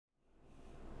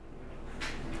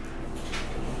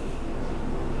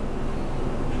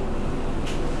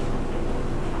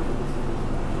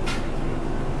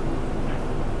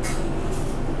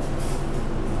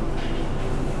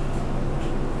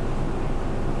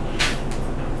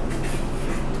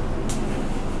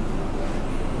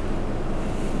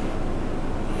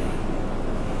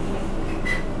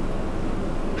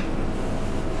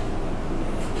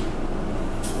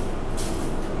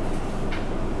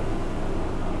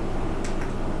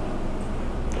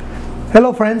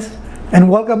Hello friends, and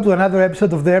welcome to another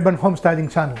episode of the Urban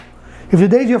Homestyling channel. If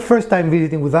today is your first time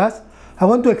visiting with us, I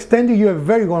want to extend to you a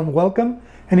very warm welcome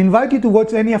and invite you to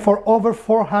watch any of our over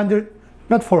 440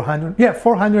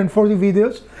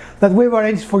 videos that we've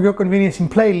arranged for your convenience in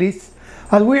playlists,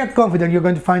 as we are confident you're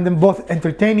going to find them both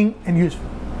entertaining and useful.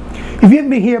 If you've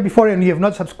been here before and you have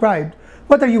not subscribed,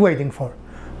 what are you waiting for?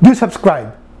 Do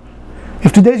subscribe.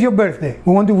 If today is your birthday,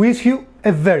 we want to wish you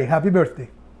a very happy birthday.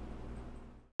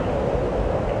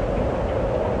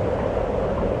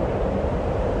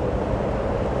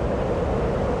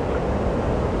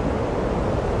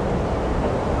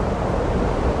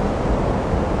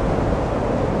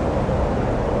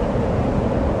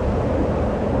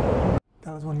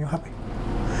 When you're happy.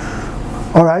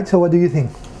 All right, so what do you think?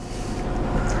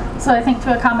 So I think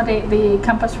to accommodate the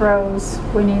compass rose,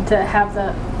 we need to have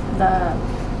the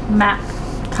map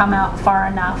come out far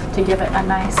enough to give it a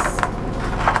nice...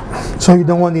 So you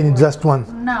don't want it in just one?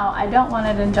 No, I don't want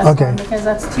it in just one because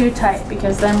that's too tight,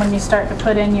 because then when you start to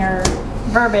put in your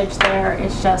verbiage there,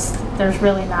 it's just, there's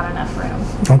really not enough room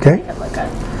to make it look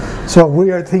good. So we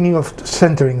are thinking of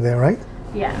centering there, right?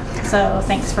 Yeah, so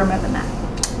thanks for moving that.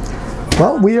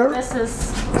 Well, This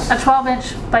is a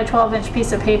 12-inch by 12-inch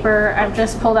piece of paper. I've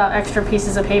just pulled out extra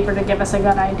pieces of paper to give us a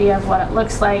good idea of what it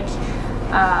looks like,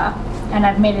 and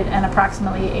I've made it in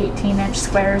approximately 18-inch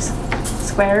squares.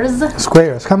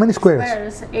 Squares. How many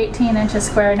squares? Squares. 18 inches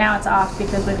square. Now it's off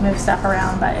because we've moved stuff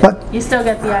around, but you still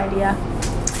get the idea.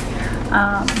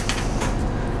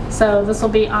 So this will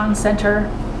be on center.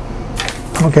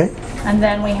 Okay. And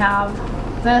then we have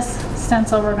this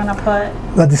stencil we're going to put.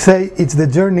 But they say it's the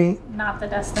journey, not the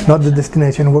destination. Not the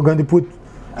destination. We're going to put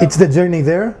it's the journey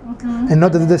there, and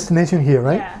not the destination here,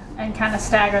 right? Yeah, and kind of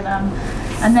stagger them,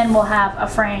 and then we'll have a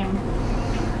frame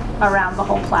around the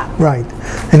whole plaque. Right,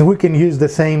 and we can use the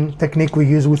same technique we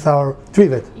use with our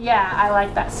trivet. Yeah, I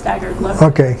like that staggered look.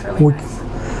 Okay, really nice.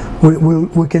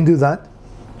 we can do that.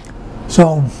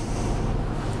 So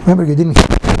remember, you didn't.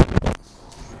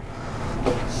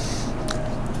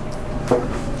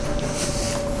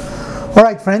 All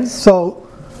right, friends, so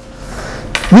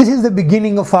this is the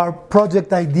beginning of our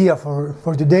project idea for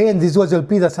today, and this was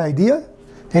Elpida's idea,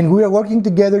 and we are working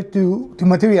together to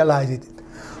materialize it.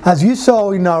 As you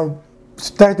saw in our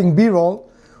starting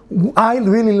B-roll, I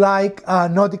really like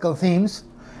nautical themes,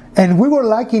 and we were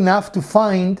lucky enough to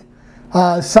find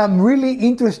some really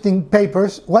interesting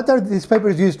papers. What are these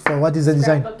papers used for? What is the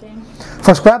design? Scrapbooking.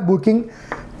 For scrapbooking,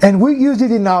 and we used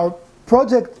it in our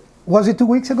project, was it 2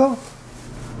 weeks ago?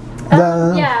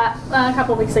 Yeah, a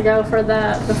couple weeks ago for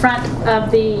the front of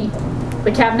the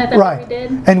cabinet that we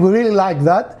did. And we really like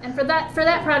that. And for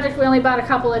that project, we only bought a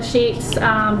couple of sheets,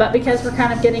 but because we're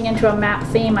kind of getting into a map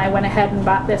theme, I went ahead and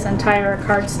bought this entire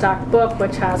cardstock book,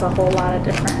 which has a whole lot of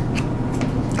different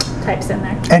types in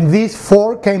there. And these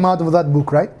 4 came out of that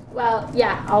book, right? Well,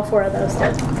 yeah, all 4 of those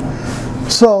did.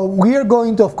 So we are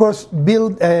going to, of course,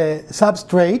 build a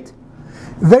substrate,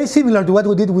 very similar to what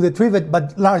we did with the trivet,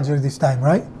 but larger this time,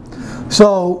 right?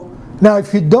 So now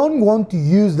if you don't want to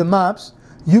use the maps,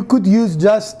 you could use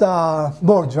just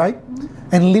boards, right?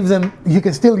 And leave them, you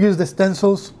can still use the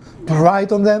stencils to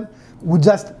write on them. You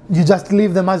just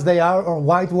leave them as they are, or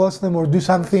whitewash them, or do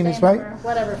some finish, right?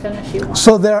 Whatever finish you want.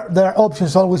 So there are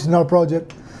options always in our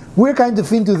project. We're kind of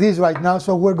into this right now,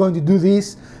 so we're going to do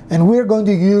this, and we're going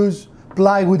to use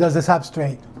plywood as a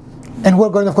substrate. And we're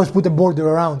going to, of course, put a border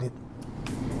around it.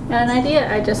 And an idea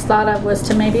I just thought of was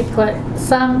to maybe put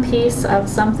some piece of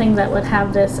something that would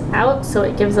have this out, so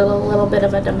it gives it a little bit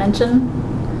of a dimension,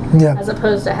 as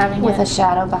opposed to having with a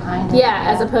shadow behind it. Yeah,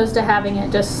 as opposed to having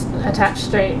it just attached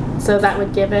straight. So that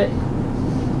would give it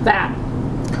that.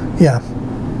 Yeah.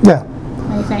 What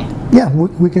do you think? Yeah,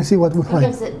 we can see what we find. It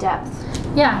gives it depth.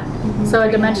 Yeah. So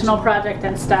a dimensional project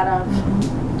instead of.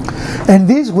 And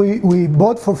this we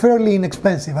bought for fairly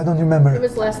inexpensive. I don't remember. It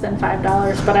was less than $5,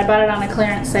 but I bought it on a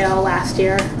clearance sale last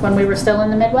year when we were still in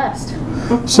the Midwest.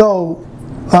 So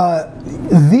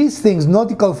these things,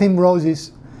 nautical theme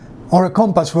roses, or a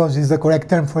compass rose is the correct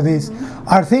term for this,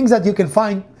 are things that you can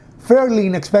find fairly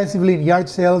inexpensively in yard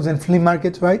sales and flea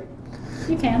markets, right?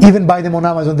 You can. Even buy them on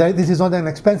Amazon. This is not an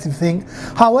expensive thing.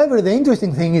 However, the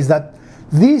interesting thing is that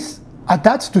this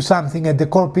attached to something at the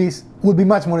core piece would be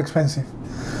much more expensive.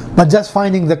 But just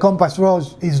finding the compass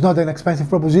rose is not an expensive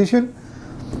proposition.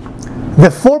 The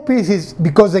 4 pieces,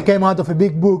 because they came out of a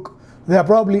big book, they are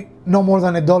probably no more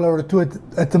than $1 or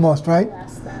 $2 at the most, right?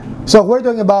 Less than. So we're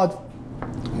talking about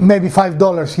maybe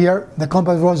 $5 here, the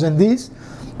compass rose and this.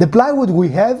 The plywood we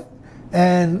have,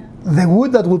 and the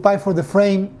wood that we buy for the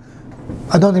frame,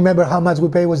 I don't remember how much we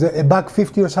paid, was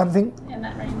 $1.50 or something? In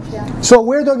that range, yeah. So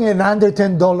we're talking an under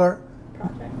 $10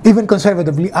 even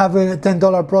conservatively, have a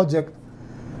 $10 project.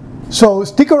 So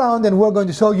stick around and we're going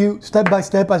to show you step by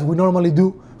step, as we normally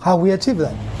do, how we achieve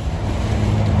that.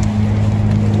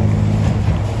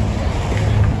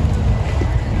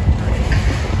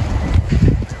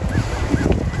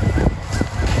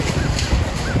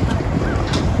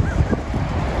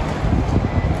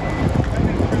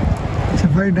 It's a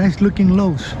very nice looking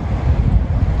Lowe's.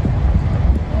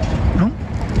 No?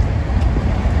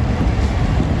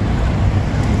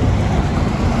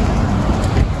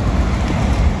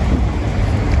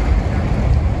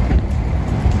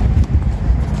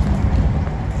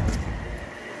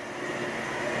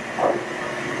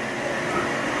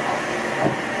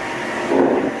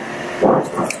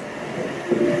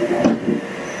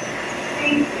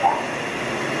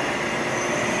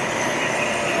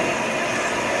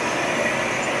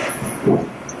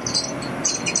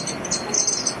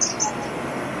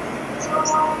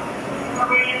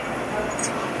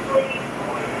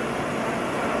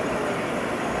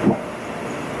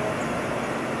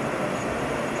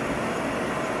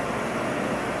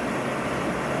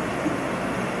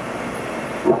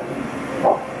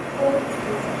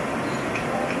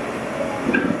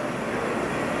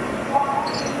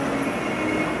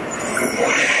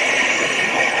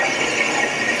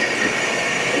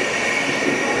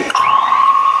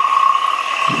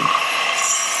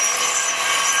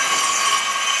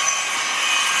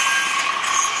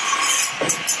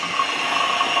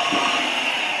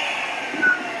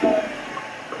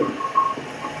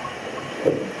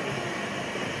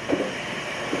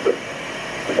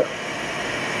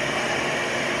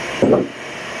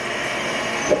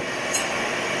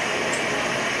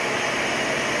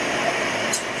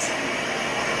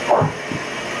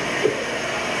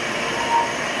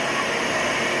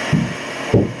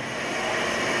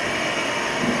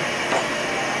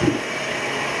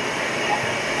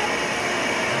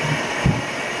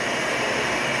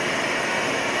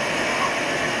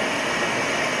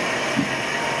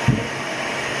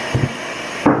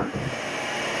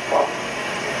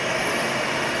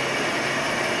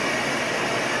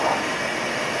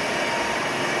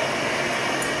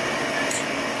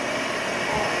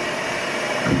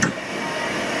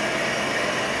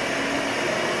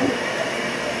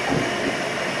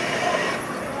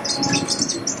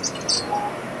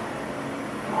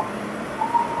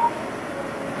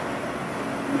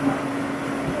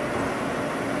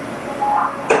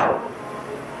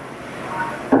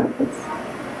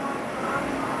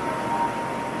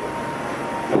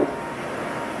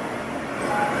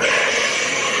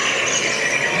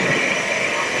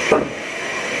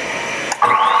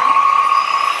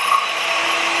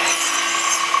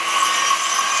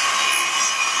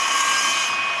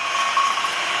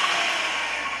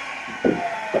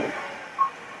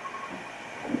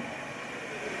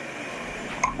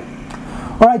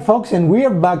 Alright folks, and we are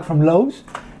back from Lowe's,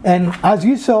 and as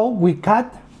you saw, we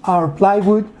cut our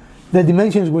plywood the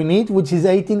dimensions we need, which is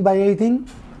 18 by 18.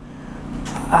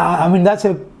 I mean, that's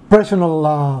a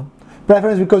personal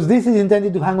preference, because this is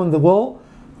intended to hang on the wall.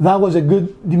 That was a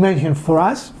good dimension for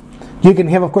us. You can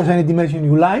have, of course, any dimension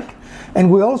you like.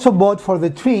 And we also bought for the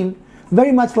trim,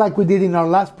 very much like we did in our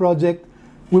last project,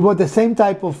 we bought the same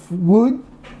type of wood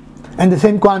and the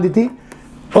same quantity.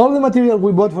 All the material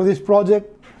we bought for this project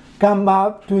come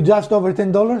up to just over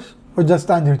 $10 or just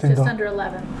under $10? Just under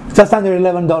 11. Just under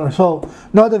 $11, so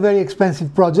not a very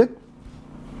expensive project.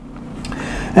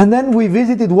 And then we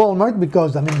visited Walmart,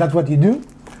 because I mean that's what you do,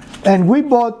 and we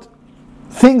bought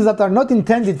things that are not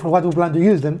intended for what we plan to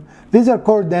use them. These are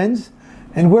cord ends,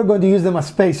 and we're going to use them as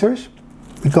spacers,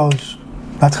 because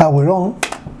that's how we roll.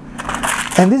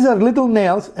 And these are little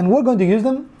nails, and we're going to use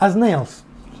them as nails.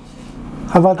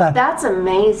 How about that? That's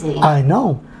amazing. I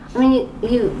know. I mean,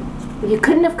 you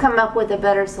couldn't have come up with a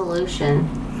better solution.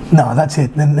 No, that's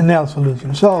it, the nail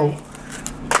solution. So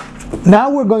now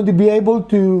we're going to be able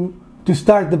to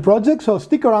start the project, so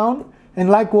stick around, and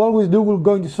like we always do, we're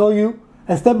going to show you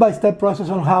a step-by-step process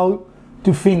on how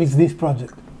to finish this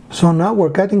project. So now we're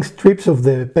cutting strips of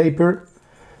the paper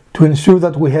to ensure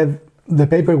that we have the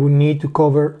paper we need to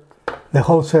cover the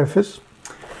whole surface.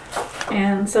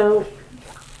 And so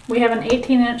we have an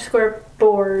 18-inch square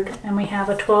board, and we have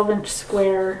a 12-inch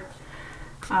square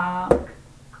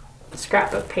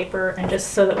scrapbook paper, and just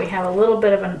so that we have a little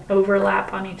bit of an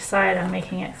overlap on each side, I'm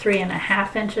making it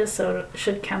 3.5 inches, so it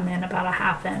should come in about a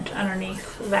 1/2 inch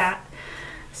underneath that,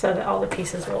 so that all the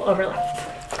pieces will overlap.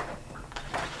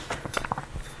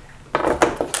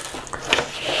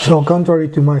 So contrary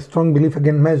to my strong belief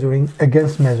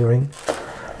against measuring,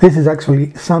 this is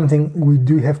actually something we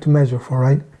do have to measure for,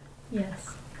 right?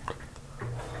 Yes.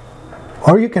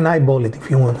 Or you can eyeball it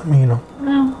if you want, I mean, you know.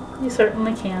 Well, You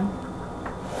certainly can.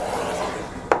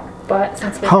 But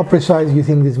since How precise do you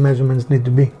think these measurements need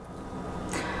to be?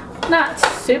 not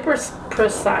super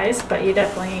precise, but you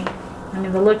definitely, I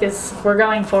mean, the look is we're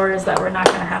going for is that we're not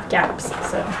going to have gaps.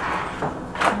 So,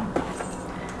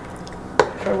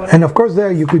 for what And of course,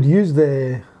 there you could use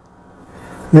the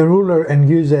ruler and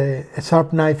use a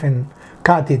sharp knife and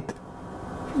cut it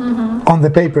on the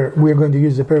paper. We're going to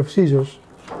use a pair of scissors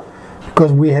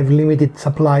because we have limited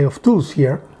supply of tools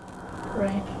here.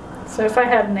 right. So if I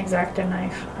had an X-Acto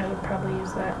knife, I would probably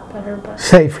use that better. But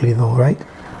Safely though, right?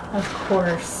 of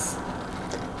course,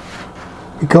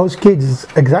 Because kids,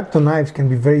 X-Acto knives can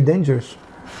be very dangerous.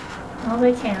 well,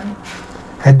 they can.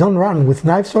 And don't run with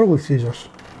knives or with scissors.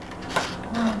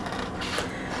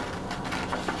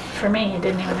 For me, you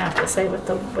didn't even have to say with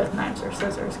knives or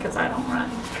scissors because I don't run.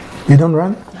 You don't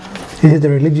run? No, Is it a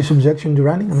religious objection to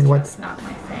running? I mean, what? that's not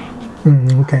my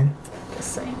thing. Okay.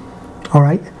 Just saying. All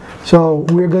right. So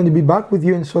we're going to be back with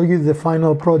you and show you the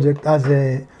final project as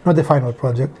a, not the final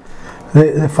project,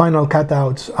 the final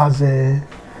cutouts as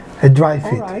a dry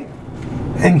fit. All right.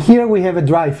 And here we have a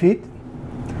dry fit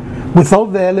with all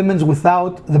the elements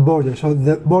without the border. So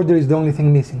the border is the only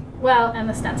thing missing. Well, and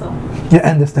the stencil. Yeah,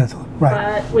 and the stencil,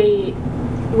 right. But we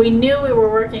knew we were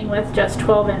working with just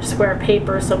 12-inch square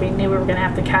paper, so we knew we were going to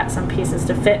have to cut some pieces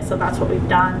to fit, so that's what we've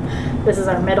done. This is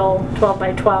our middle 12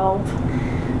 by 12,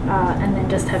 and then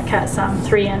just have cut some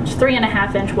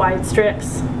 3.5-inch wide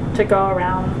strips to go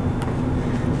around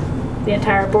the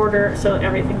entire border so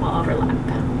everything will overlap.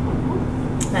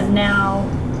 And now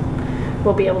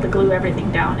we'll be able to glue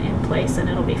everything down in place and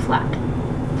it'll be flat.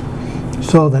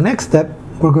 So the next step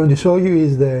we're going to show you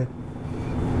is the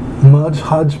Mod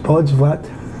Podge, what?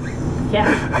 Yeah,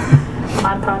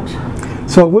 Mod Podge.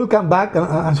 So we'll come back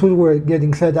as soon as we're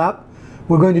getting set up.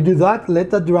 We're going to do that, let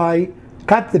that dry,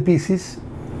 cut the pieces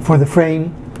for the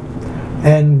frame,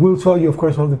 and we'll show you, of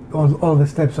course, all the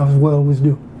steps as we always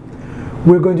do.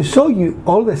 We're going to show you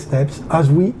all the steps as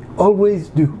we always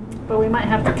do. But we might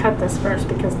have to cut this first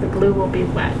because the glue will be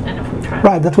wet, and if we try.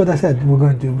 Right, that's what I said. We're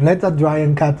going to let that dry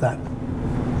and cut that.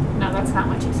 No, that's not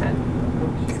what you said.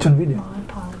 It's on video. Mod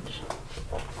Podge.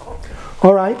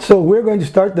 All right, so we're going to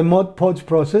start the Mod Podge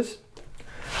process.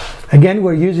 Again,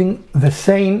 we're using the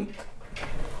same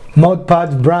Mod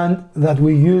Podge brand that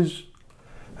we use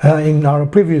in our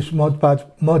previous Mod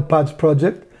Podge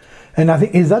project. And I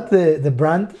think, is that the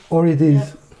brand, or it is?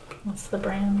 Yep. What's the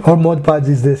brand? Or Mod Podge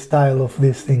is the style of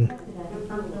this thing?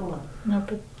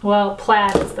 Nope. Well,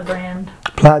 Plaid is the brand.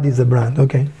 Plaid is the brand,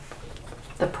 okay.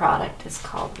 The product is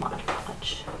called Mod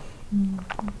Podge.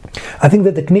 I think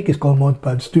the technique is called Mod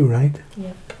Podge too, right?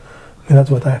 Yep. And that's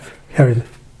what I've heard.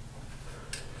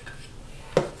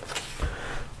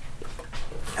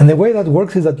 And the way that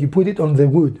works is that you put it on the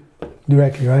wood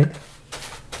directly, right?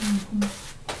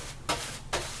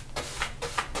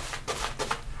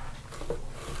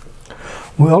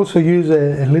 We also use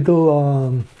a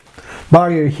little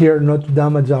barrier here not to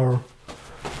damage our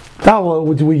towel,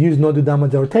 which we use not to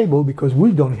damage our table because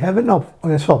we don't have enough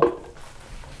on a shop.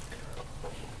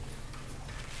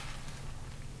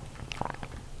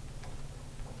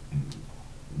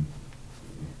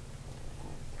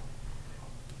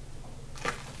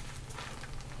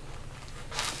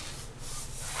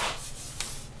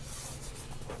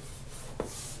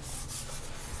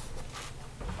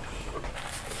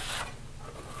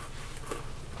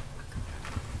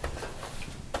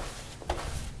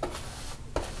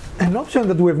 An option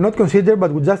that we have not considered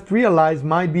but we just realized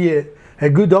might be a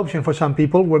good option for some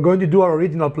people. We're going to do our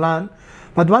original plan,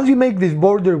 but once you make this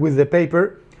border with the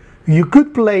paper, you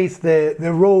could place the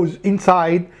rows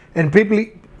inside and people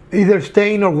either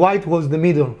stain or whitewash the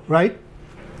middle, right?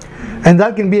 And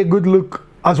that can be a good look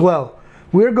as well.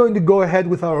 We're going to go ahead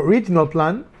with our original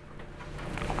plan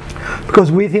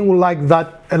because we think we like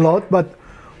that a lot, but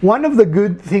one of the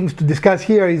good things to discuss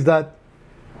here is that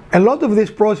a lot of this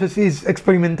process is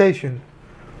experimentation.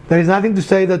 There is nothing to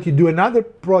say that you do another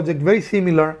project very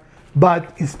similar,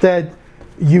 but instead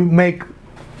you make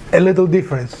a little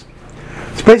difference.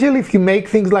 Especially if you make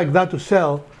things like that to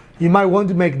sell, you might want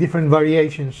to make different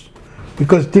variations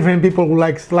because different people will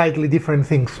like slightly different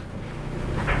things.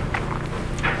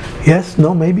 Yes?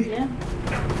 No? Maybe? Yeah.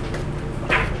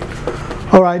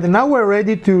 All right, and now we're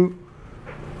ready to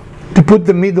put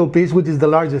the middle piece, which is the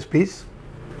largest piece.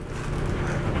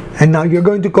 And now you're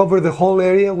going to cover the whole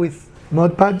area with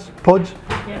Mod Podge?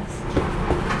 Yes.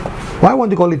 Why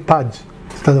want to call it Podge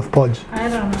instead of Podge? I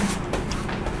don't know.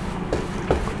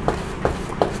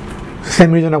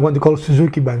 Same reason I want to call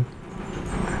Suzuki band.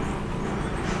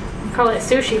 You call it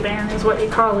Sushi Band is what you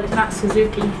call it, not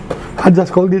Suzuki. I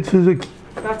just called it Suzuki.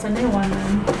 That's a new one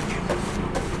then.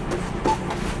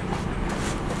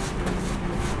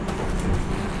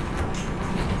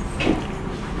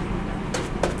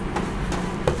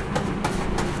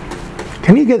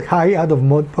 Can you get high out of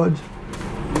Mod Podge?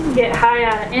 You can get high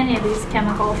out of any of these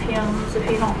chemical fumes if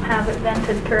you don't have it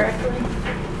vented correctly.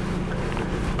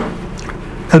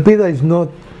 Elpida is not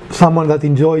someone that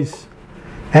enjoys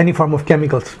any form of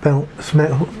chemical smell,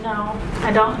 No,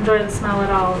 I don't enjoy the smell at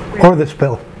all. Really. or the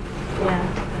smell.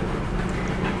 Yeah.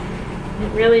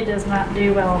 It really does not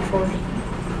do well for me.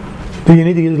 Do you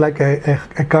need to use like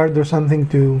a card or something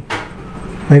to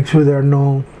make sure there are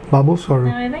no bubbles? Or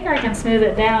No, I think I can smooth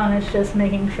it down. It's just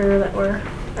making sure that we're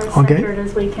as Okay. centered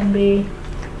as we can be.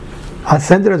 as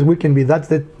centered as we can be. That's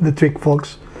the trick,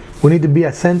 folks. We need to be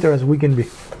as centered as we can be.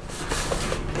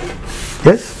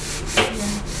 Yes?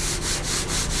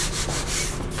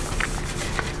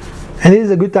 And it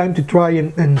is a good time to try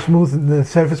and smooth the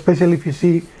surface, especially if you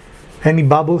see any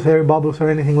bubbles, air bubbles or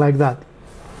anything like that.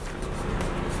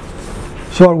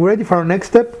 So are we ready for our next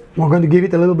step? We're going to give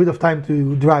it a little bit of time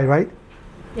to dry, right?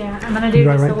 Yeah, I'm going to do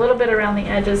Dry, just right? a little bit around the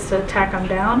edges to tack them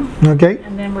down, Okay.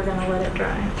 and then we're going to let it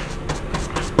dry.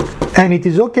 And it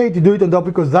is okay to do it on top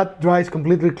because that dries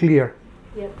completely clear.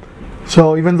 Yep.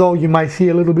 So even though you might see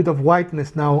a little bit of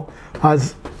whiteness now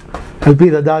as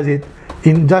Elpida does it,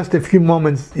 in just a few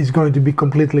moments it's going to be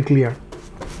completely clear.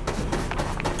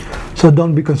 So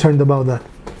don't be concerned about that.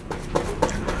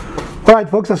 Alright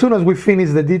folks, as soon as we finish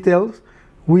the details,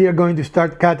 we are going to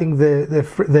start cutting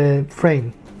the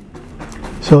frame.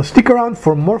 So stick around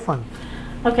for more fun.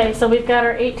 Okay, so we've got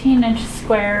our 18-inch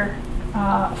square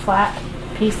flat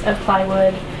piece of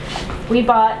plywood. We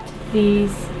bought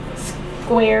these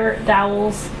square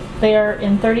dowels. They are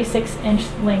in 36-inch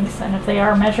lengths, and if they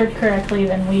are measured correctly,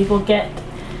 then we will get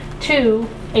two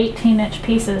 18-inch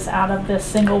pieces out of this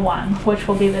single one, which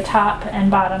will be the top and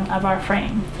bottom of our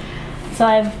frame. So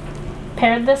I've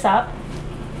paired this up,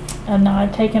 and now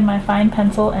I've taken my fine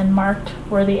pencil and marked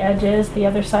where the edge is. The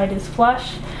other side is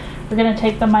flush. We're going to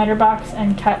take the miter box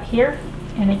and cut here,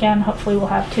 and again, hopefully we'll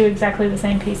have two exactly the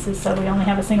same pieces, so we only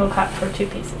have a single cut for two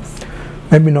pieces.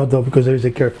 Maybe not though, because there is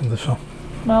a curve in the saw.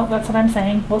 Well, that's what I'm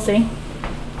saying. We'll see.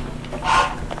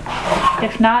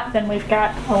 If not, then we've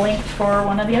got a length for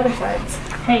one of the other sides.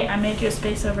 Hey, I made you a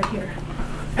space over here.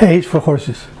 Hey, it's for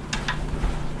horses.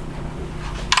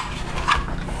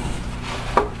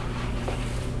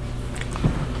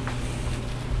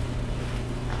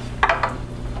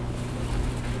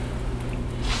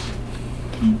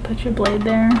 Can you put your blade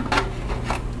there?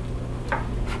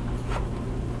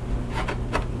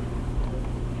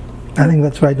 I think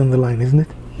that's right on the line, isn't it?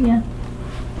 Yeah.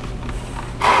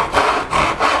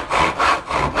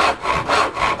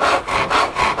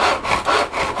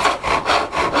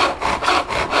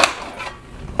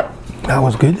 That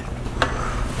was good.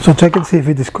 So check and see if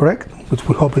it is correct, which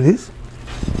we hope it is.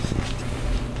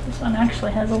 This one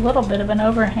actually has a little bit of an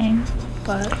overhang,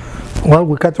 but Well,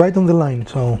 we cut right on the line,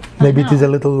 so maybe it is know.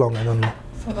 a little long, I don't know.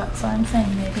 so that's what I'm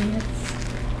saying. Maybe it's,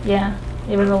 yeah,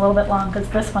 it was a little bit long because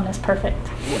this one is perfect.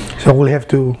 So we'll have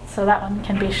to, So that one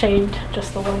can be shaved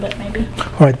just a little bit maybe.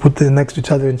 alright, put them next to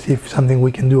each other and see if something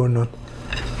we can do or not.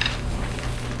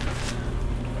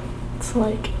 It's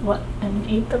like, what, an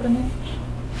eighth of an inch?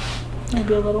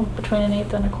 Maybe a little, between an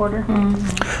eighth and a quarter.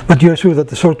 But you're sure that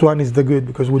the short one is the good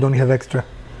because we don't have extra.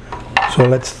 So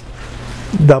let's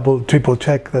double, triple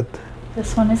check that.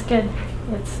 This one is good.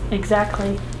 It's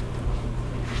exactly.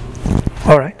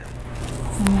 Alright.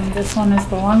 And then this one is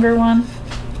the longer one.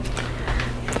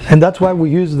 And that's why we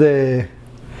use the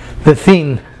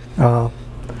thin,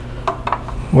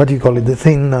 what do you call it, the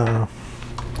thin, no,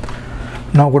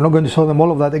 we're not going to show them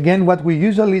all of that. Again, what we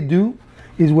usually do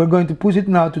is we're going to push it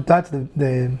now to touch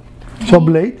the saw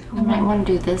blade. You might want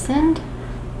to do this end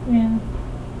Yeah.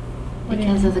 What do you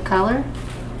because mean? of the color.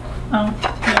 Oh,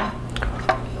 yeah.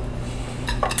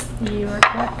 You are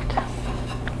correct.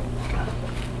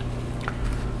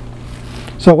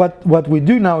 So what we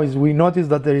do now is we notice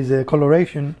that there is a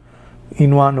coloration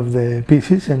in one of the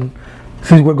pieces, and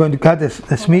since we're going to cut a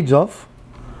smidge off,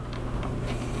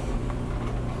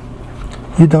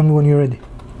 you tell me when you're ready.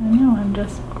 I know, I'm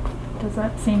just. Does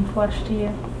that seem flush to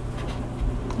you?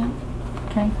 Yeah.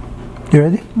 Okay. You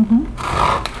ready? Mm-hmm.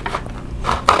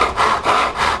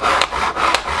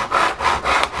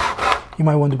 You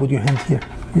might want to put your hand here.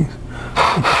 Yes.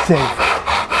 It's safe.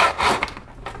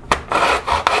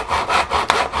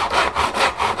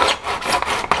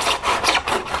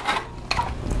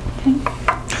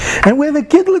 And we have a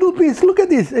cute little piece. Look at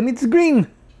this, and it's green.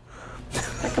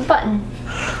 Like a button.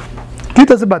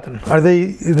 Cute as a button. Are they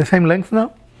the same length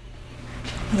now?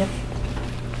 Yep.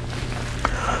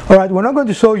 All right, we're not going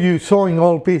to show you sewing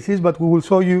all pieces, but we will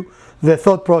show you the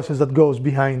thought process that goes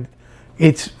behind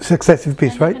each successive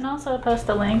piece, And right? you can also post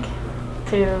a link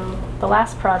to the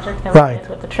last project that we Right. did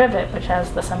with the trivet, which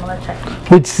has the similar technique.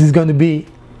 Which is going to be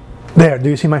there. Do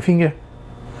you see my finger?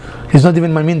 It's not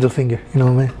even my middle finger, you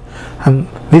know what I mean?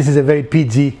 This is a very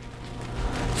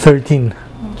PG-13.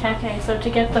 Okay, so to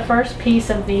get the first piece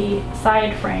of the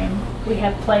side frame, we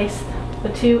have placed the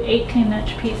two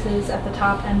 18-inch pieces at the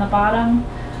top and the bottom.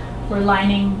 We're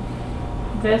lining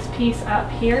this piece up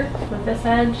here with this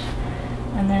edge,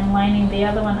 and then lining the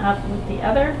other one up with the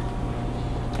other.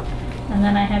 And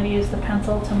then I have used the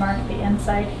pencil to mark the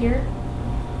inside here.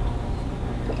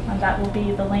 And that will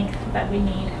be the length that we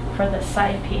need for this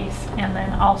side piece, and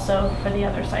then also for the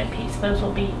other side piece. Those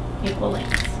will be equal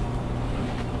lengths.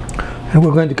 And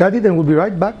we're going to cut it and we'll be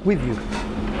right back with you.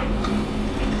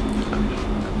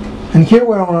 And here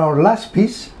we're on our last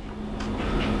piece.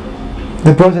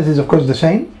 The process is of course the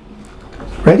same.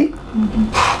 Ready? Mm-hmm.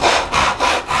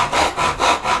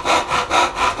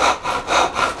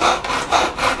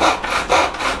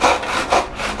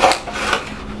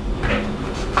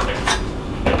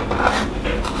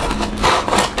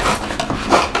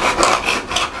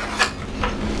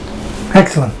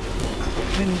 Excellent.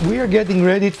 And we are getting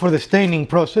ready for the staining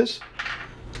process.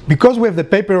 Because we have the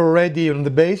paper already on the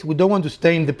base, we don't want to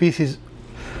stain the pieces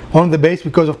on the base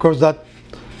because of course that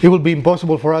it will be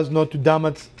impossible for us not to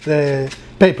damage the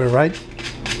paper, right?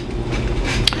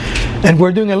 And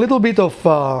we're doing a little bit of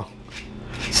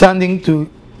sanding to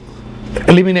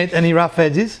eliminate any rough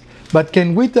edges, but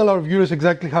can we tell our viewers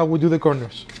exactly how we do the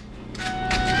corners?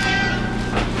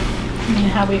 You mean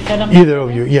how we fit them? Either of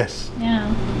you, yes.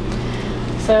 Yeah.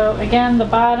 So again, the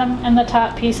bottom and the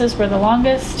top pieces were the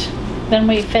longest. Then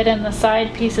we fit in the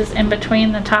side pieces in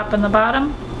between the top and the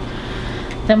bottom.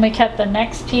 Then we kept the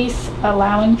next piece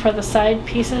allowing for the side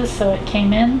pieces so it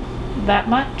came in that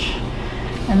much.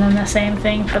 And then the same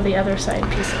thing for the other side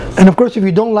pieces. And of course, if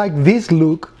you don't like this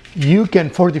look, you can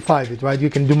fortify it, right? You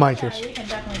can do miters. Yeah, you can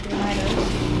definitely do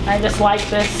miters. I just like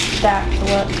this stacked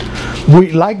look.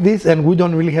 We like this and we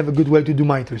don't really have a good way to do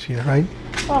miters here, right?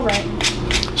 All right.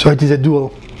 So it is a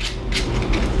dual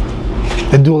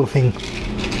thing.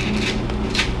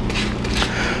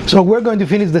 So we're going to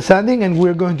finish the sanding and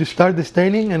we're going to start the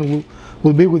staining, and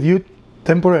we'll be with you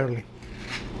temporarily.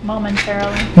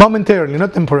 Momentarily. Momentarily,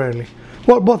 not temporarily.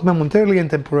 Well, both momentarily and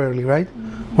temporarily, right?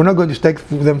 Mm-hmm. We're not going to stay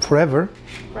them forever.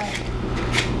 Right.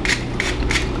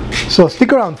 So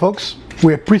stick around, folks.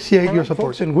 We appreciate your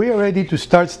support. And we are ready to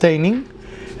start staining.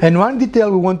 And one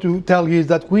detail we want to tell you is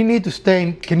that we need to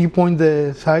stain, can you point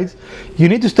the sides? You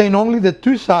need to stain only the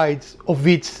two sides of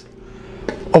each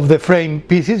of the frame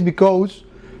pieces, because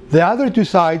the other two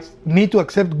sides need to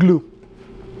accept glue,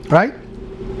 right?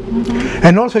 Mm-hmm.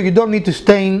 And also you don't need to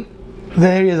stain the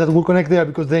areas that will connect there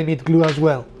because they need glue as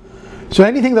well. So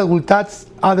anything that will touch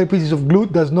other pieces of glue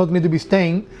does not need to be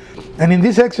stained. And in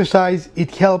this exercise,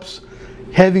 it helps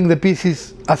having the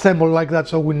pieces assembled like that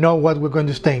so we know what we're going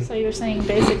to stain. So you're saying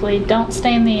basically don't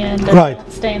stain the end, and right.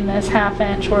 Don't stain this half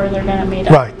inch where they're going to meet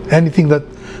up. Right. Anything that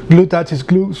glue touches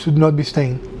glue should not be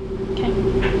stained. Okay.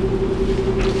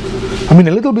 I mean,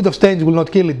 a little bit of stains will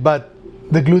not kill it, but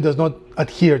the glue does not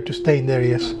adhere to stained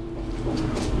areas.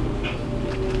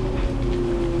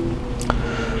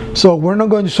 So we're not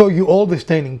going to show you all the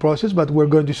staining process, but we're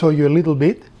going to show you a little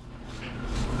bit.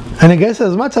 And I guess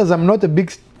as much as I'm not a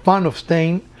big fan of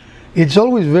stain, it's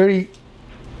always very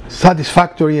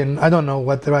satisfactory, and I don't know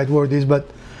what the right word is, but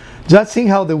just seeing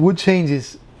how the wood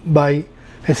changes by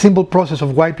a simple process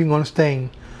of wiping on stain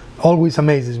always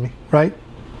amazes me, right?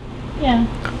 Yeah.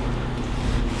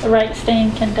 The right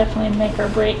stain can definitely make or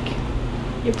break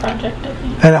your project, I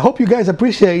think. And I hope you guys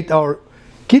appreciate our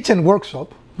kitchen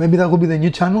workshop. Maybe that will be the new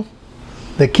channel.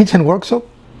 The kitchen workshop.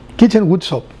 Kitchen wood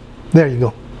shop. There you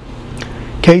go.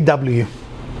 KW.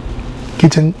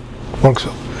 Kitchen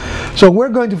workshop. So we're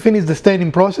going to finish the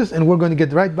staining process and we're going to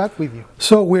get right back with you.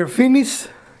 So we're finished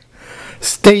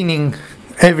staining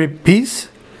every piece.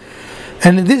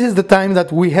 And this is the time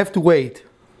that we have to wait,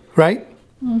 right?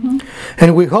 Mm-hmm.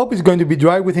 And we hope it's going to be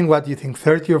dry within, what do you think,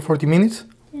 30 or 40 minutes?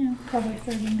 Yeah, probably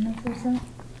 30 minutes or so.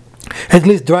 At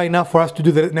least dry enough for us to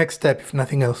do the next step, if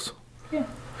nothing else. Yeah.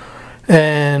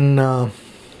 And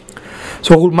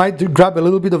so we might grab a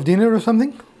little bit of dinner or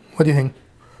something. What do you think?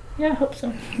 Yeah, I hope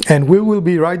so. And we will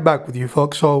be right back with you,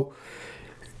 folks. So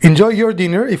enjoy your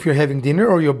dinner if you're having dinner,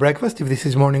 or your breakfast if this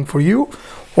is morning for you,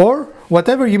 or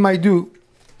whatever you might do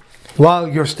while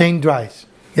your stain dries.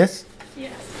 Yes?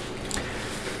 Yes.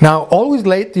 Now always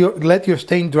let your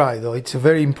stain dry, though. It's a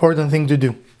very important thing to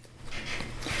do.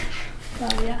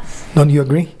 Oh, yes. Don't you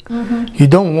agree? Mm-hmm. You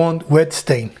don't want wet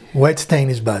stain. Wet stain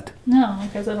is bad. No,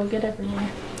 because it'll get everywhere.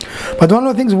 But one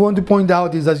of the things we want to point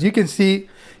out is, as you can see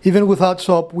even without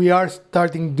soap, we are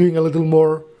starting doing a little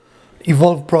more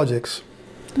evolved projects.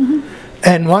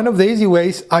 And one of the easy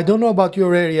ways, I don't know about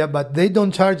your area, but they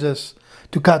don't charge us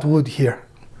to cut wood here.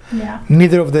 Yeah.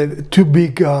 Neither of the two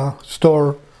big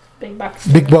big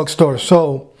box stores.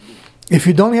 So if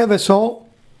you don't have a saw,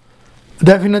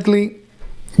 definitely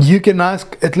you can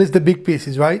ask at least the big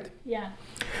pieces, right? Yeah.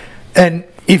 And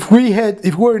if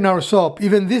we're in our shop,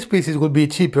 even these pieces would be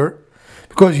cheaper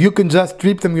because you can just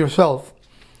rip them yourself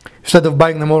instead of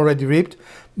buying them already ripped.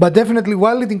 But definitely,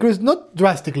 while it increased, not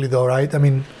drastically though, right? I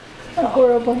mean, Not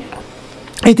horribly.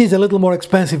 it is a little more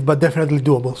expensive, but definitely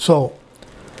doable. So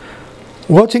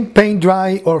watching paint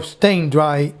dry or stain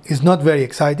dry is not very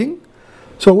exciting.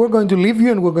 So we're going to leave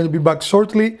you and we're going to be back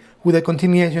shortly with a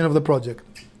continuation of the project.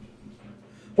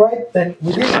 Right, and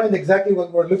we didn't find exactly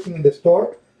what we're looking in the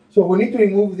store. So we need to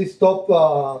remove this top,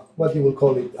 what you will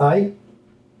call it, eye.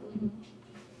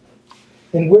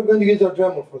 And we're going to use our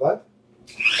Dremel for that.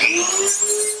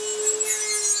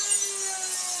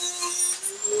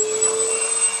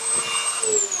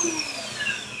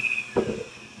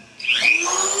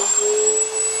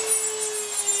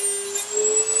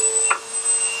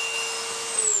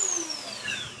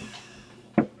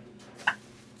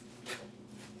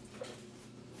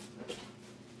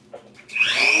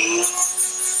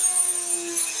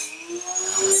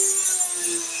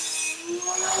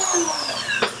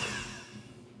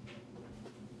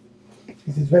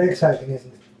 This is very exciting,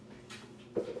 isn't it?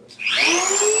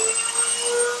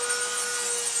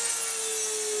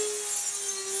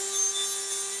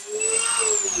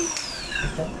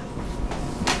 Okay.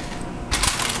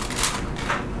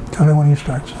 Tell me when you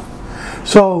start.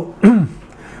 So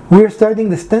we're starting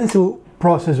the stencil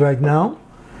process right now,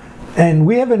 and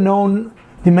we have a known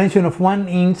dimension of 1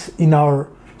 inch in our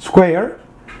square,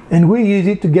 and we use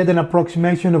it to get an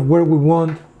approximation of where we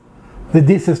want the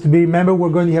distance to be. Remember, we're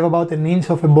going to have about 1 inch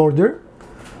of a border,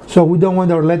 so we don't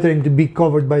want our lettering to be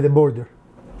covered by the border.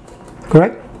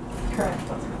 Correct? Correct.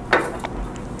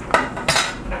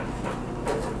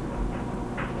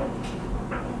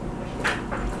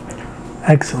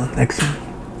 Excellent, excellent.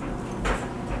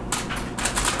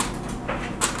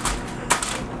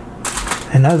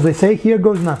 And as they say, here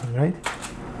goes nothing, right?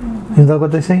 Is that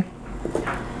what they say?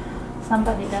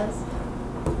 Somebody does.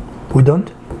 We don't?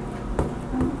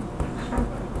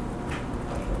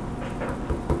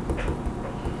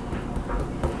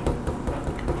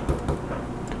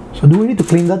 So do we need to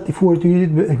clean that if we were to use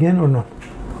it again or not?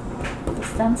 The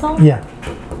stencil? Yeah.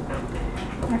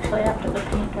 Actually, after the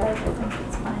paint dries, I think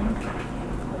it's fine.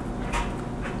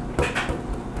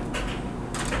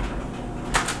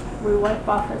 We wipe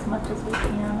off as much as we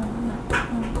can.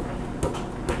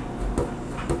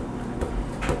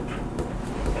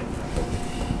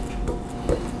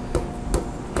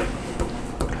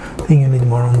 I think you need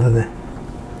more under there.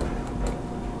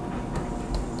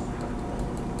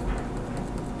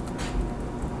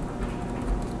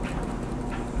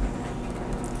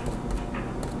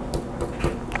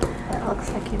 It looks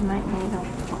like you might need a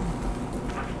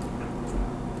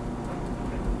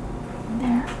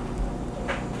there.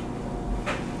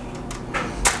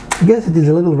 I guess it is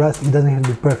a little rusty. It doesn't have to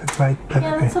be perfect, right? That's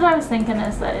Yeah, okay. that's what I was thinking,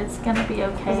 is that it's going to be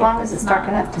okay. As long if as it's dark not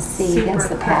enough to see super against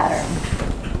the crisp. pattern.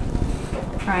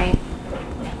 Right?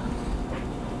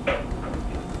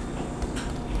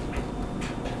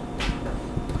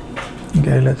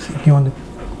 Okay, let's see. You want to...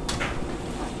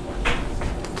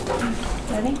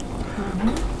 Ready?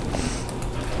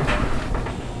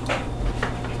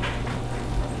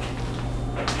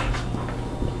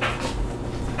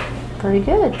 Pretty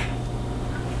good.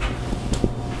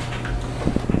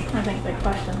 I think the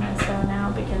question is though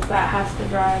now, because that has to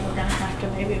dry, we're going to have to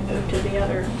maybe move to the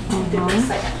other, do the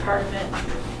second part of it.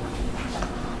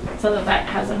 So that that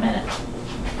has a minute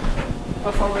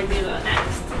before we do the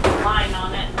next line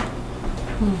on it.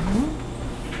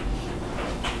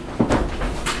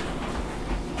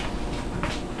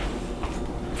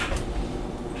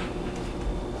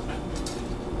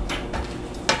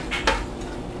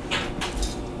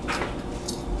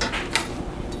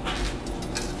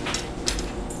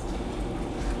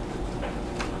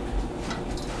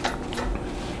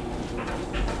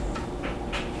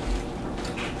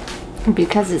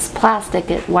 Because it's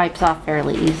plastic, it wipes off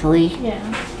fairly easily. Yeah.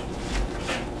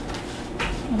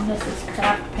 And this is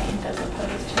craft paint as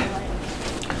opposed to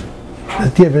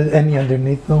like. Do you have any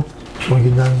underneath though? When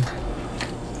you're done?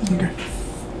 Okay.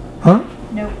 Huh?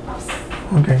 Nope.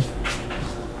 Okay.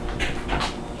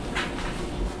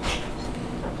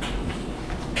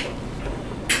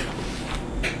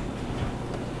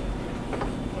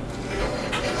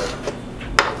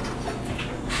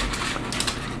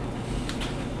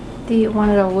 Do you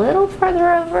want it a little further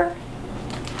over?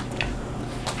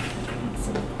 Let's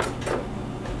see.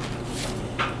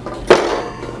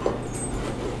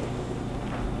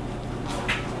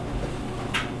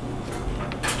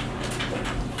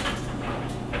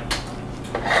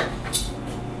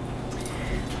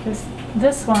 Because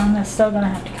this one is still going to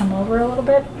have to come over a little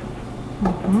bit.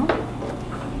 Mm-hmm.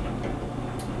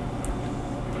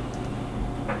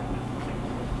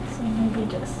 So maybe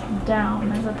just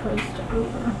down as opposed to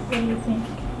over. What do you think?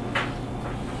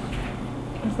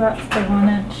 Because that's the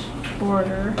 1-inch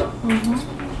border. Mm-hmm.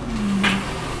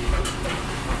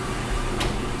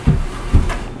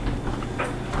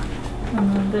 And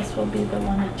then this will be the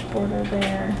 1-inch border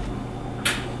there.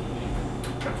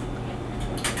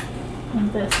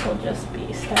 And this will just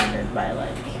be staggered by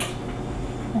like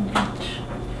 1 inch.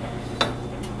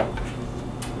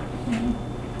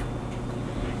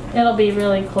 It'll be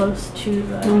really close to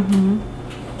the,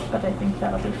 but I think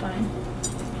that'll be fine.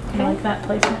 I like that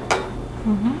placement.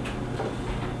 Mm-hmm.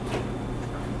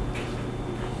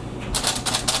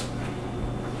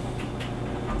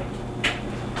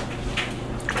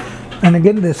 And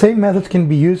again, the same methods can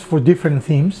be used for different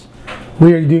themes.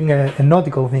 We are doing a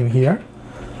nautical theme here,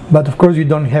 but of course you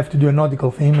don't have to do a nautical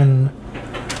theme, and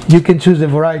you can choose a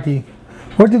variety.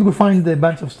 Where did we find the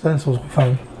bunch of stencils we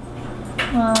found?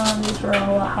 These were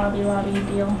all a Hobby Lobby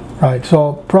deal. Right,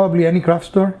 so probably any craft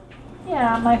store?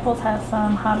 Yeah, Michael's has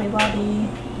some, Hobby Lobby,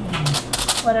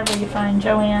 whatever you find.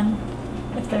 Joanne,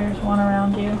 if there's one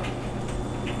around you.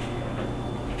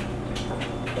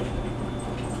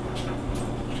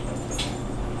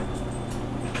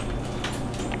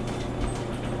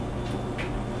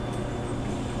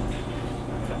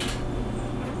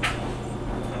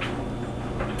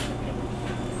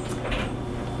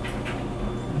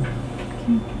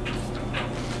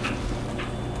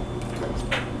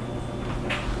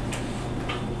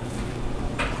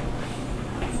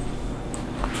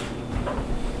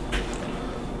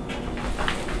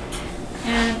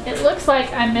 It looks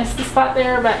like I missed the spot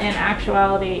there, but in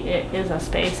actuality it is a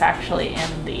space actually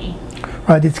in the...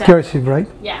 Right, it's cursive, right?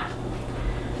 Yeah,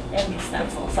 in the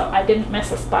stencil. So I didn't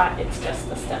miss a spot, it's just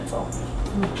the stencil.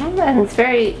 And it's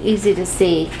very easy to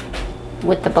see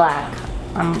with the black.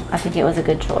 I think it was a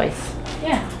good choice.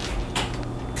 Yeah.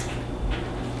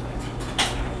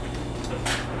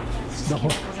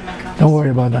 Don't worry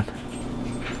about that.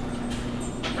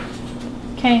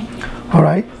 Okay. All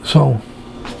right, so...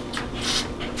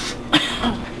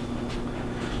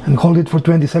 and hold it for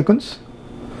 20 seconds.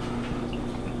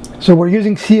 So we're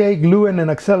using CA glue and an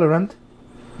accelerant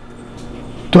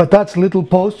to attach little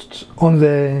posts on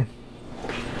the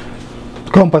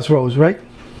compass rose, right?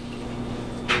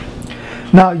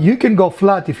 Now you can go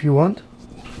flat if you want.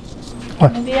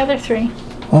 What? And the other three.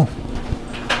 Oh.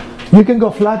 You can go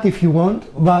flat if you want,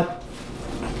 but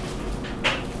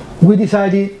we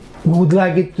decided we would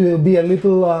like it to be a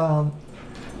little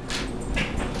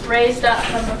Raised up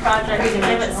from the project to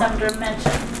give it some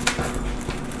dimension.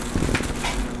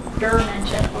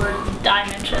 Dimension or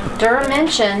dimension.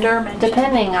 Dimension,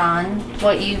 depending on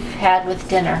what you've had with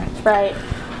dinner. Right.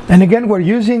 And again, we're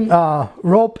using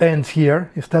rope ends here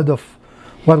instead of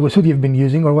what we should have been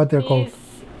using, or what they're called.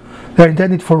 They're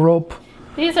intended for rope.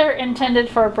 These are intended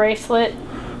for a bracelet.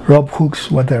 Rope hooks,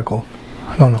 what they're called.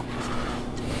 I don't know.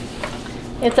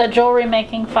 It's a jewelry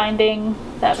making finding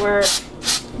that we're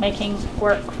making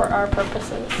work for our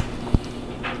purposes.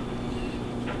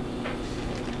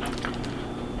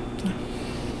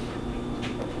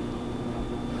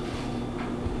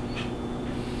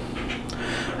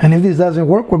 And if this doesn't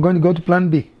work, we're going to go to plan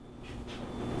B.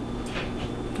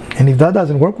 And if that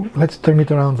doesn't work, let's turn it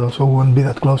around though, so we won't be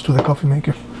that close to the coffee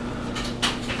maker.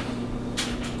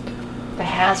 The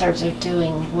hazards of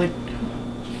doing the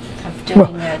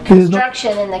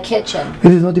construction in the kitchen.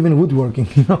 It is not even woodworking,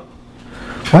 you know.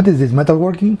 What is this,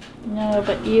 metalworking? No,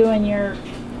 but you and your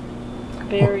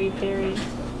very, very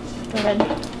red,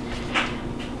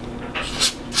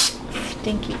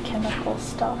 stinky chemical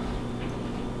stuff.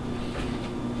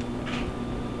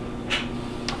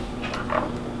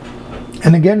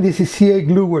 And again, this is CA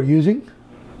glue we're using.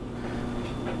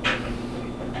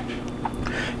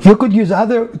 You could use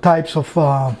other types of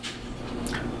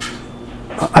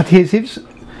adhesives.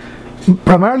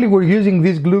 Primarily we're using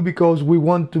this glue because we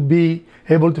want to be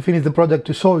able to finish the product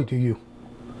to show it to you.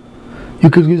 You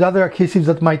could use other adhesives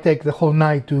that might take the whole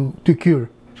night to cure.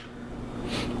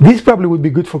 This probably would be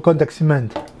good for contact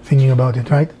cement, thinking about it,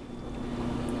 right?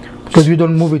 Because you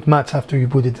don't move it much after you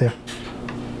put it there.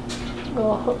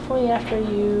 Well, hopefully after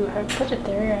you have put it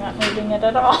there, you're not moving it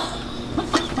at all.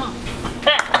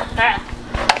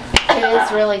 It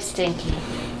is really stinky.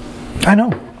 I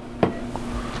know.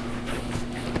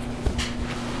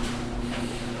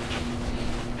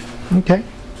 Okay.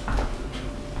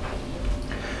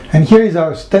 And here is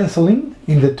our stenciling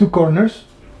in the two corners.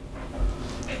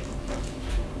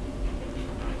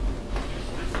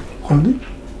 Hold it.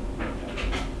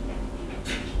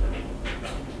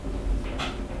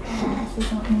 This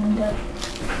is not really good.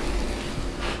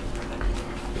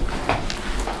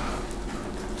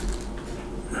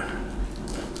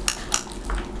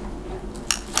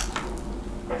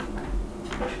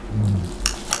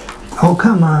 Oh,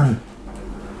 come on.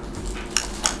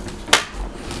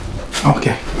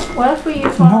 Okay. What if we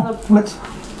use one No, of the... let's...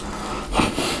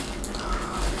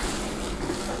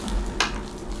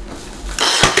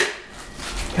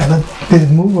 Yeah, did it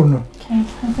move or no? Okay, I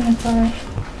think it's alright.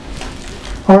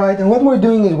 Alright, and what we're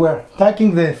doing is we're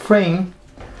tacking the frame.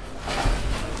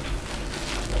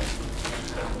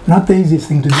 Not the easiest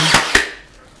thing to do.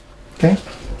 Okay?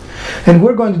 And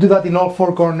we're going to do that in all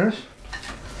four corners.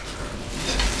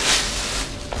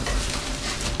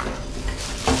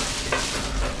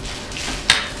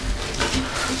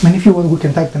 And if you want, we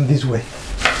can tack them this way,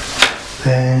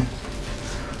 the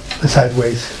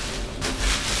sideways.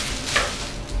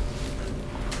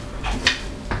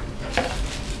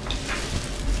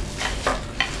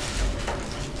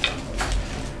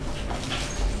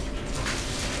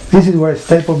 This is where a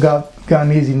staple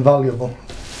gun is invaluable,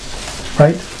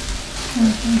 right?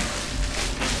 Mm-hmm.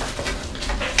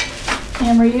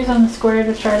 And we're using the square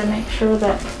to try to make sure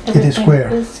that everything is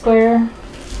square. is square.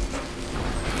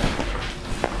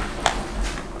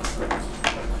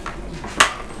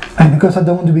 And because I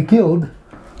don't want to be killed,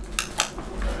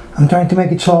 I'm trying to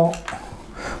make it so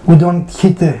we don't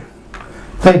hit the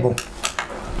table.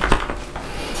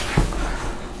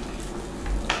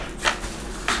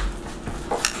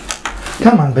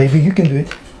 Come on, baby, you can do it.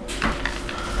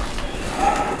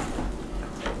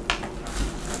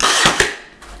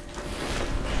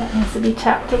 That needs to be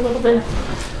tapped a little bit.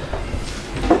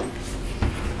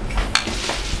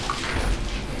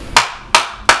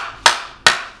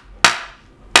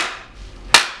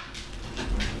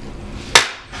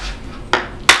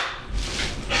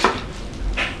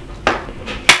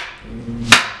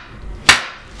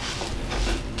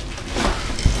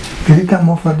 Did it come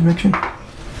off that direction?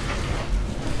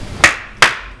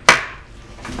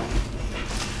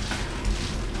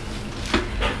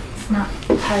 It's not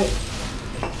tight.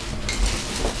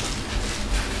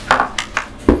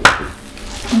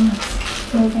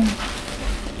 It's moving.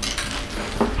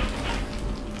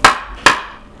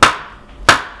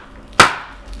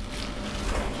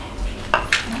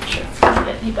 Not sure it's gonna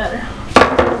get any better.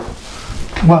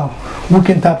 Well, we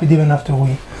can tap it even after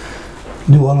we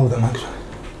do all of them actually.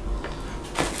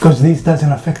 Because this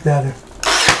doesn't affect the other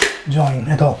joint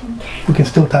at all. We can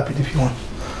still tap it if you want.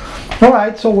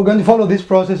 Alright, so we're going to follow this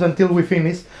process until we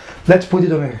finish. Let's put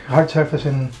it on a hard surface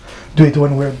and do it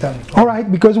when we're done.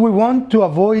 Alright, because we want to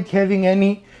avoid having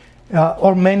any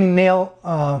or many nail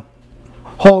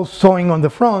holes showing on the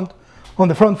front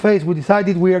face, we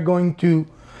decided we are going to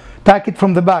tack it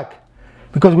from the back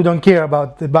because we don't care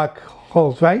about the back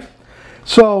holes, right?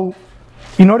 So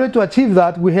in order to achieve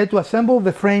that, we had to assemble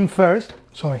the frame first.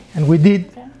 Sorry, and we did.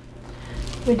 Okay.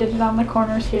 We did it on the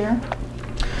corners here.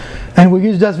 And we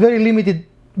used just very limited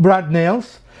brad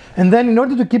nails. And then in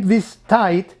order to keep this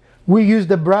tight, we used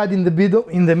the brad in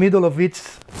the middle of each.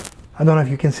 I don't know if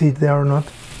you can see it there or not.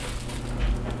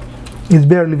 It's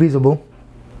barely visible.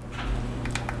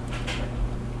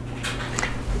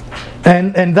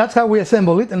 And that's how we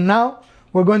assemble it. And now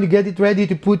we're going to get it ready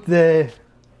to put the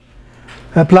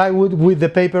plywood with the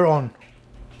paper on.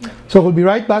 So we'll be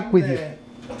right back with you.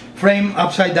 Frame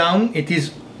upside down, it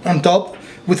is on top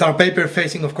with our paper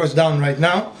facing of course down right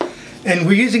now, and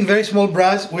we're using very small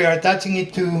brass. We are attaching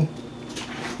it to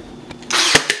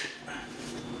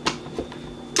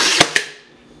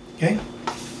okay.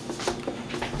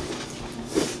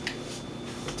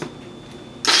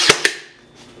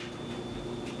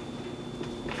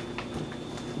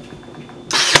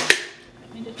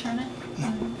 Need to turn it?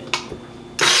 No.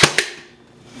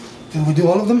 Did we do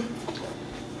all of them?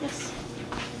 Yes.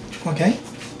 Okay.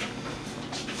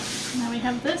 Now we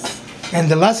have this. And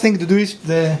the last thing to do is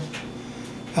the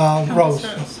rose.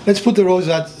 rose. Let's put the rose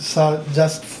at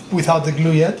just without the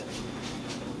glue yet.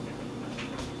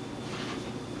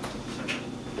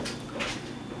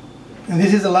 And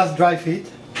this is the last dry fit.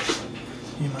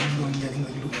 You mind going getting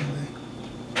the glue from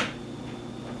there?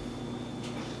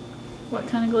 What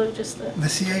kind of glue? Just the... The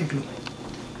CA glue.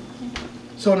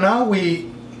 So now we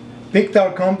picked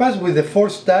our compass with the 4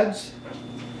 studs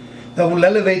that will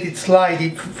elevate it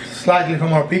slightly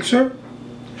from our picture,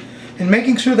 and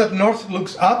making sure that north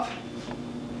looks up,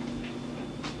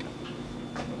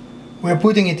 we're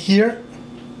putting it here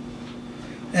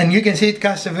And you can see it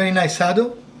casts a very nice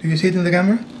shadow. Do you see it in the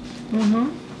camera?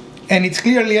 Mm-hmm. And it's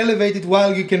clearly elevated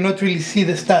while you cannot really see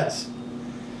the studs,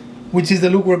 which is the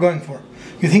look we're going for.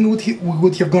 You think we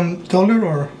would have gone taller,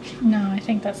 or? No, I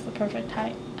think that's the perfect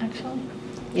height, actually.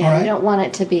 Yeah, All right. you don't want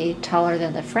it to be taller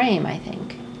than the frame, I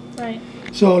think. Right.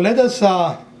 So let us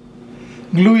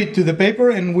glue it to the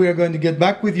paper, and we are going to get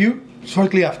back with you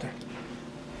shortly after.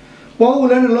 Well, we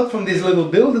learned a lot from this little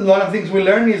build, and one of the things we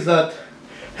learned is that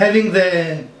having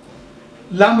the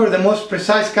lumber, the most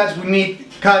precise cuts we need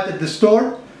cut at the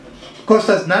store, costs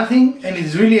us nothing, and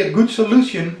it's really a good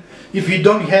solution if you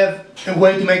don't have a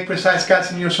way to make precise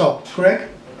cuts in your saw, correct?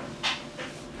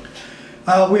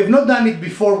 We have not done it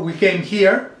before we came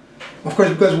here, of course,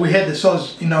 because we had the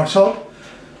saws in our shop,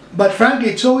 but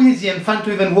frankly it's so easy and fun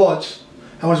to even watch.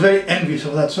 I was very envious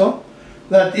of that saw,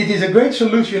 that it is a great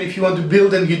solution if you want to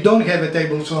build and you don't have a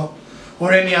table saw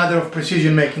or any other of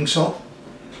precision making saw.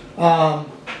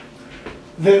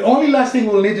 The only last thing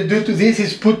we'll need to do to this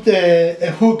is put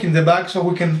a hook in the back so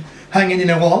we can hang it in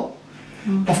a wall.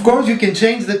 Mm-hmm. Of course, you can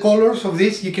change the colors of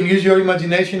this, you can use your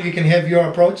imagination, you can have your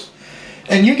approach,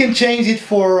 and you can change it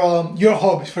for your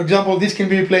hobbies. For example, this can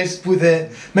be replaced with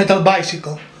a metal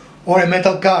bicycle or a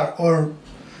metal car or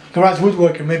garage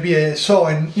woodworker, maybe a saw,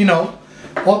 and you know,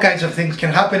 all kinds of things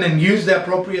can happen, and use the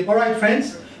appropriate. Alright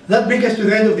friends, that brings us to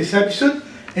the end of this episode,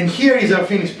 and here is our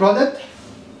finished product.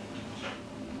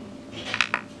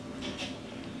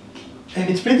 And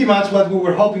it's pretty much what we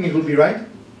were hoping it would be, right?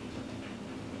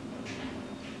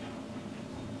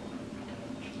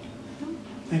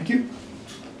 Thank you.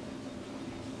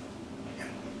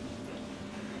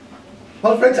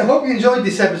 Well friends, I hope you enjoyed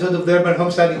this episode of the Urban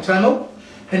Homestyling channel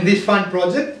and this fun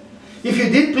project. If you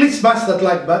did, please smash that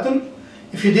like button.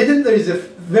 If you didn't, there is a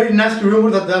very nasty rumor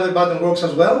that the other button works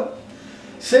as well.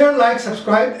 Share, like,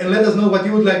 subscribe, and let us know what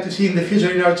you would like to see in the future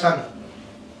in our channel.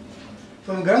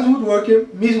 From Garage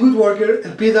Woodworker, Miss Woodworker,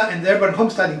 Elpida, and the Urban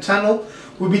Homestyling channel,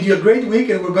 we bid you a great week,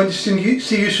 and we're going to see you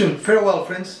soon. Farewell,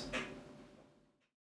 friends.